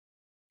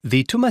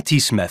The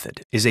Tomatis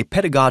method is a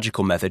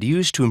pedagogical method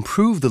used to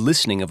improve the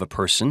listening of a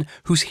person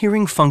whose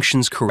hearing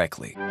functions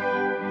correctly.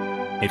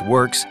 It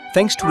works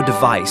thanks to a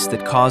device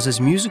that causes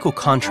musical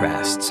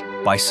contrasts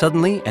by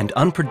suddenly and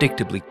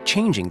unpredictably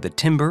changing the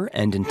timbre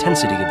and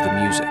intensity of the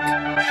music.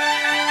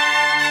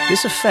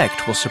 This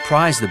effect will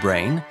surprise the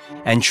brain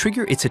and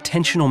trigger its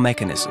attentional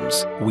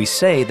mechanisms. We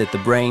say that the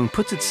brain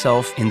puts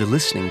itself in the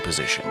listening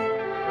position.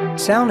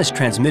 Sound is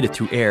transmitted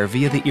through air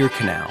via the ear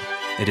canal.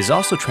 It is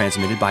also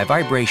transmitted by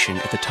vibration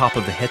at the top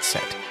of the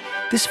headset.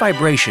 This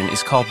vibration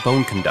is called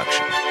bone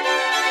conduction.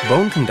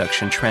 Bone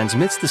conduction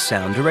transmits the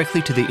sound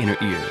directly to the inner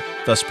ear,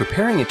 thus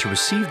preparing it to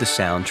receive the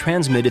sound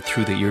transmitted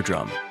through the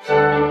eardrum.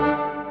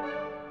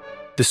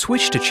 The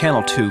switch to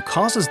channel 2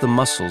 causes the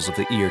muscles of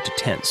the ear to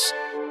tense.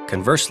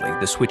 Conversely,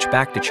 the switch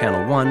back to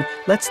channel 1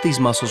 lets these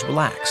muscles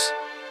relax.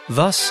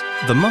 Thus,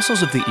 the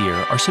muscles of the ear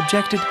are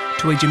subjected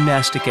to a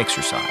gymnastic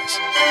exercise.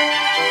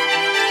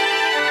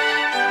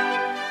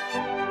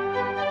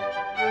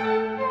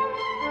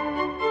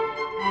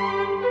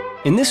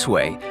 In this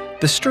way,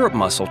 the stirrup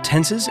muscle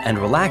tenses and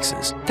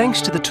relaxes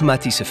thanks to the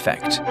Tomatis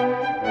Effect,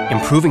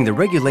 improving the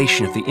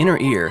regulation of the inner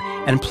ear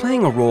and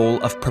playing a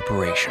role of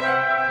preparation.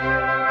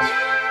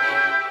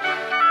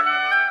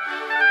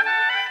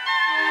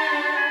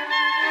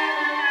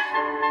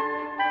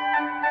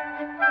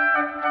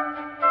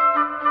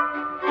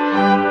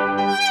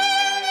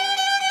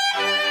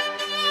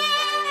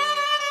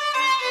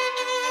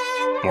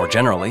 More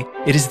generally,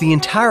 it is the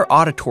entire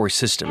auditory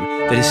system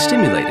that is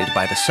stimulated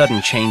by the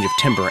sudden change of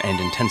timbre and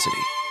intensity.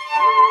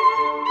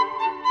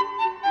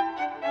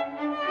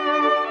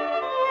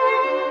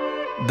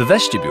 The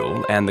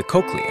vestibule and the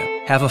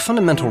cochlea have a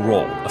fundamental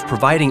role of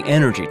providing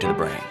energy to the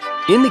brain.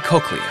 In the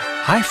cochlea,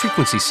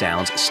 high-frequency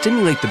sounds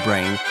stimulate the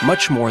brain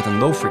much more than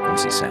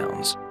low-frequency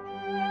sounds.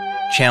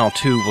 Channel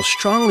 2 will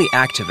strongly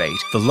activate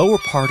the lower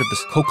part of the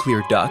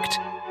cochlear duct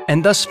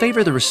and thus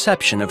favor the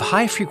reception of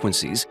high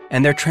frequencies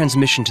and their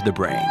transmission to the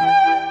brain.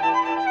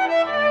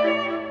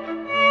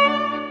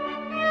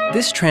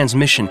 This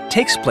transmission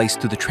takes place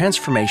through the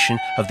transformation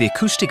of the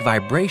acoustic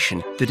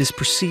vibration that is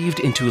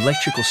perceived into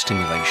electrical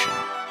stimulation.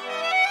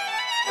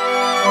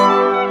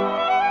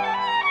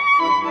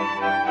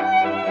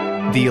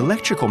 The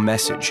electrical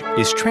message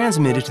is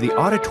transmitted to the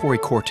auditory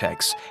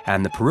cortex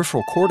and the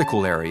peripheral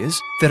cortical areas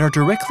that are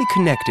directly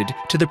connected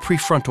to the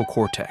prefrontal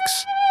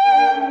cortex.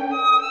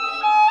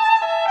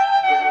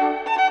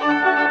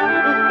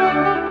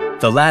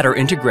 The latter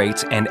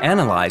integrates and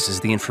analyzes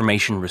the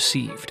information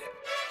received.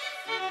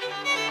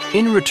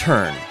 In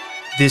return,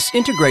 this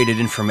integrated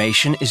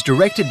information is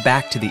directed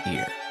back to the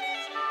ear,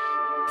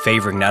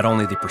 favoring not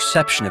only the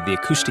perception of the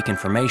acoustic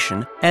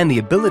information and the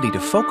ability to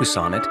focus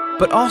on it,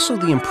 but also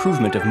the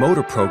improvement of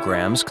motor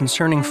programs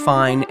concerning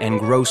fine and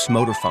gross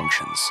motor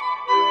functions.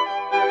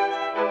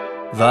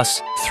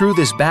 Thus, through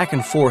this back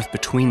and forth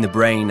between the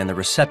brain and the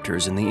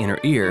receptors in the inner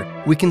ear,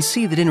 we can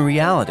see that in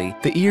reality,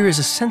 the ear is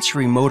a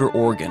sensory motor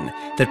organ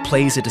that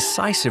plays a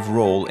decisive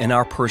role in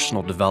our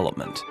personal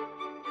development.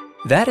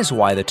 That is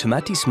why the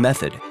Tomatis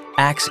method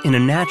acts in a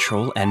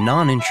natural and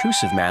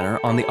non-intrusive manner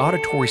on the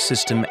auditory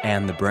system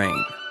and the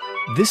brain.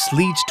 This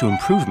leads to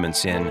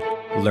improvements in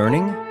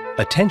learning,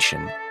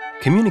 attention,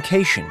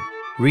 communication,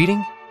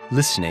 reading,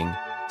 listening,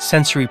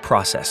 sensory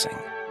processing.